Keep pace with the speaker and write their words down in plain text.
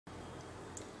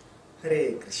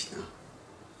Hare Krishna.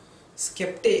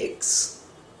 Skeptics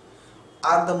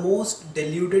are the most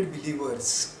deluded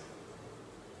believers.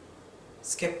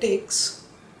 Skeptics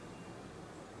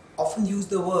often use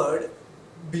the word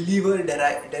believer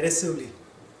derisively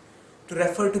to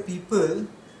refer to people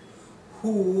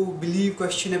who believe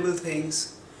questionable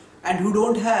things and who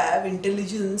don't have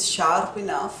intelligence sharp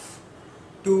enough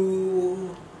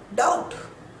to doubt.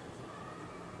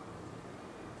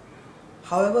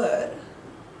 However,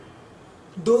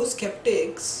 those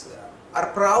skeptics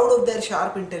are proud of their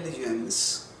sharp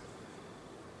intelligence.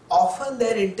 Often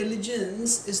their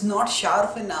intelligence is not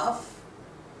sharp enough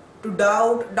to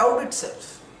doubt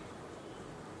itself.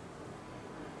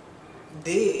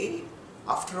 They,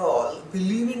 after all,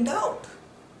 believe in doubt,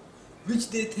 which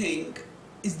they think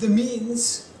is the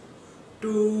means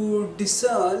to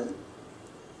discern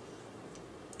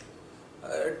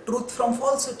truth from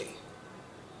falsity.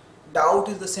 Doubt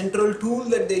is the central tool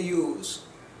that they use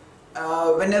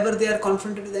whenever they are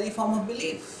confronted with any form of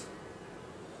belief.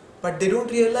 But they don't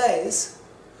realize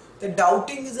that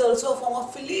doubting is also a form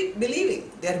of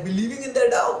believing. They are believing in their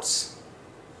doubts.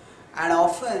 And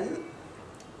often,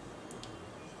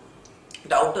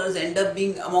 doubters end up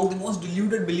being among the most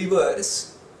deluded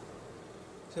believers.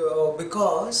 So,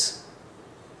 because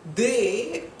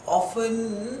they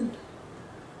often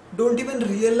don't even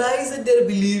realize that they are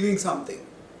believing something,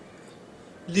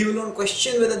 leave alone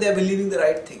question whether they are believing the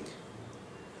right thing.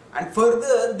 And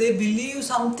further, they believe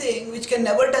something which can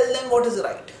never tell them what is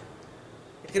right.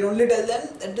 It can only tell them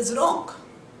that it is wrong.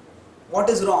 What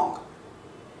is wrong?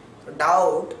 So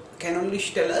doubt can only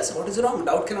tell us what is wrong.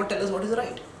 Doubt cannot tell us what is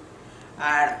right.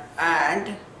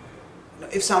 And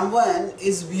if someone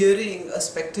is wearing a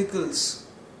spectacles,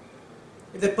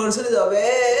 if the person is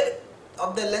aware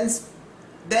of the lens,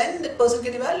 then that person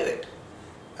can evaluate.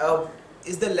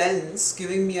 Is the lens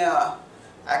giving me a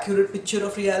accurate picture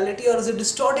of reality, or is it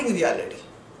distorting reality?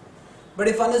 But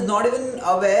if one is not even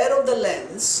aware of the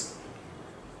lens,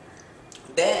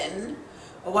 then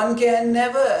one can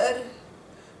never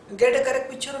get a correct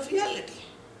picture of reality.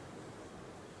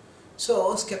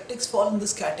 So skeptics fall in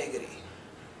this category,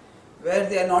 where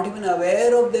they are not even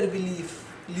aware of their belief,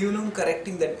 leave alone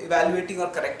evaluating or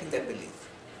correcting their belief.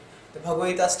 The Bhagavad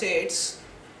Gita states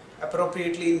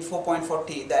appropriately in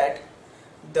 4.40 that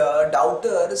the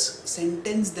doubters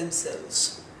sentence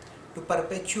themselves to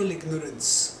perpetual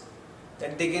ignorance,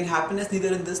 that they gain happiness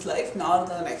neither in this life nor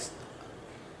the next.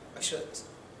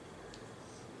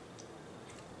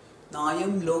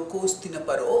 Nayam lokostina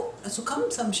paro sukham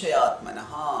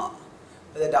samshayatmanaha.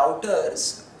 The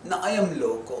doubters, nayam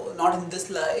loko, not in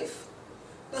this life,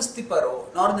 nasti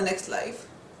paro, nor in the next life.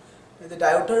 The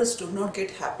doubters do not get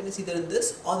happiness either in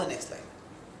this or the next life.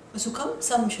 Sukham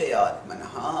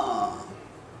samshayatmanaha.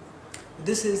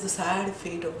 This is the sad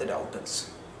fate of the doubters.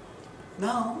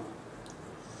 Now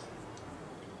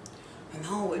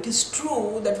it is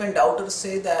true that when doubters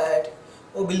say that,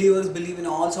 oh, believers believe in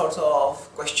all sorts of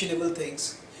questionable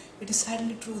things, it is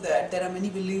sadly true that there are many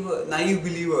naive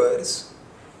believers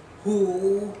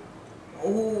who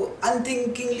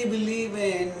unthinkingly believe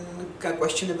in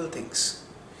questionable things.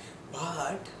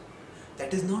 But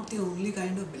that is not the only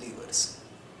kind of believers.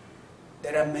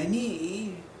 There are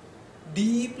many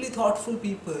deeply thoughtful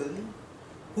people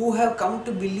who have come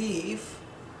to believe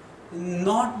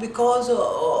not because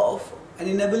of an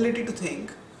inability to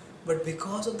think, but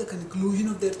because of the conclusion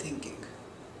of their thinking.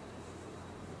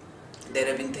 There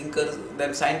have been thinkers, there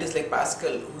are scientists like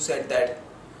Pascal who said that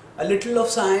a little of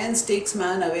science takes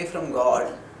man away from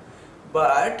God,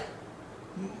 but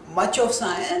much of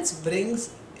science brings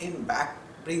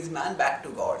man back to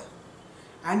God.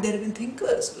 And there have been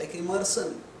thinkers like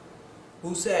Emerson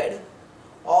who said,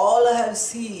 all I have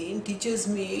seen teaches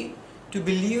me to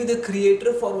believe the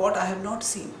Creator for what I have not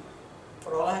seen,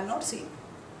 for all I have not seen.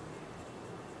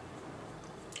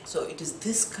 So it is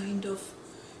this kind of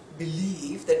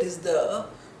belief that is the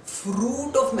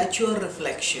fruit of mature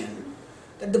reflection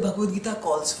that the Bhagavad Gita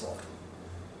calls for.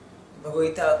 The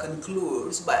Bhagavad Gita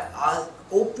concludes by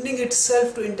opening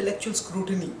itself to intellectual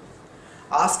scrutiny,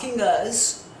 asking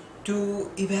us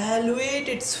to evaluate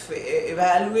its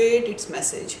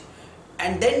message,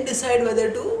 and then decide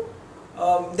whether to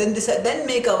then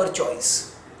make our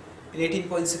choice. In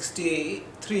 18.63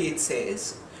 it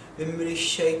says,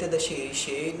 Vimrishaita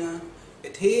dasheshena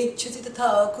yathechati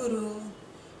tatha kuru.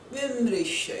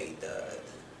 Vimrishaita.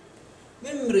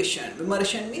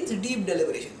 Vimarshan means deep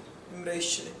deliberation.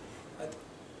 Vimrishaita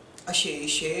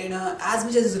asheshena, as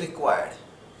much as is required.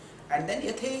 And then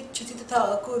yathechati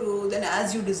tatha kuru, then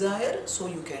as you desire, so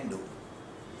you can do.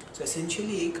 So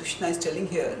essentially Krishna is telling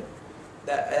here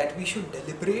that we should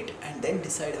deliberate and then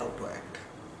decide how to act.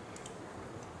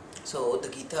 So the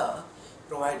Gita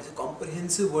provides a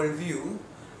comprehensive worldview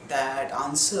that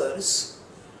answers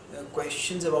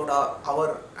questions about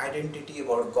our identity,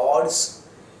 about God's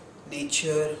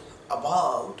nature,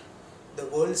 about the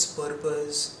world's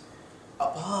purpose,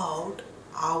 about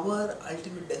our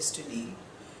ultimate destiny,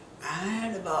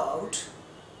 and about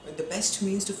the best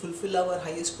means to fulfill our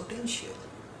highest potential.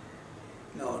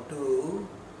 To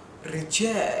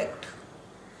reject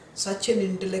such an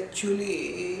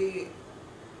intellectually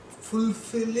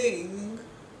fulfilling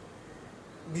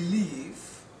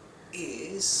belief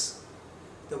is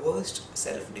the worst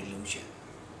self-delusion.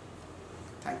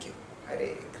 Thank you.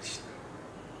 Hare Krishna.